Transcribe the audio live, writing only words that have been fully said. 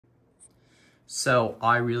So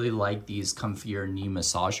I really like these COMFIER knee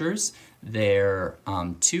massagers. They're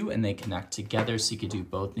two and they connect together so you can do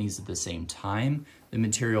both knees at the same time. The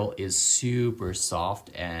material is super soft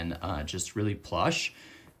and just really plush.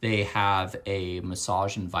 They have a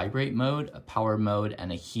massage and vibrate mode, a power mode,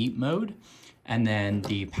 and a heat mode. And then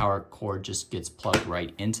the power cord just gets plugged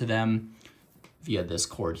right into them via this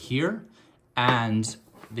cord here. And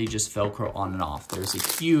they just Velcro on and off. There's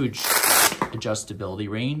a huge adjustability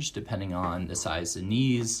range depending on the size of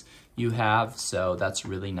knees you have, so that's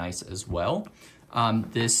really nice as well.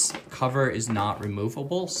 This cover is not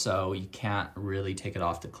removable, so you can't really take it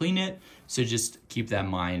off to clean it, so just keep that in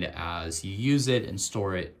mind as you use it and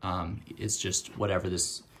store it. It's just whatever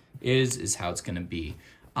this is how it's going to be.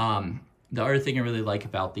 The other thing I really like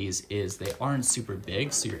about these is they aren't super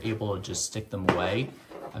big, so you're able to just stick them away,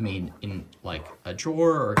 I mean, in like a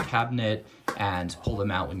drawer or a cabinet, and pull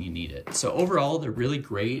them out when you need it. So overall, they're really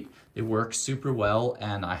great. They work super well,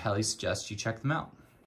 and I highly suggest you check them out.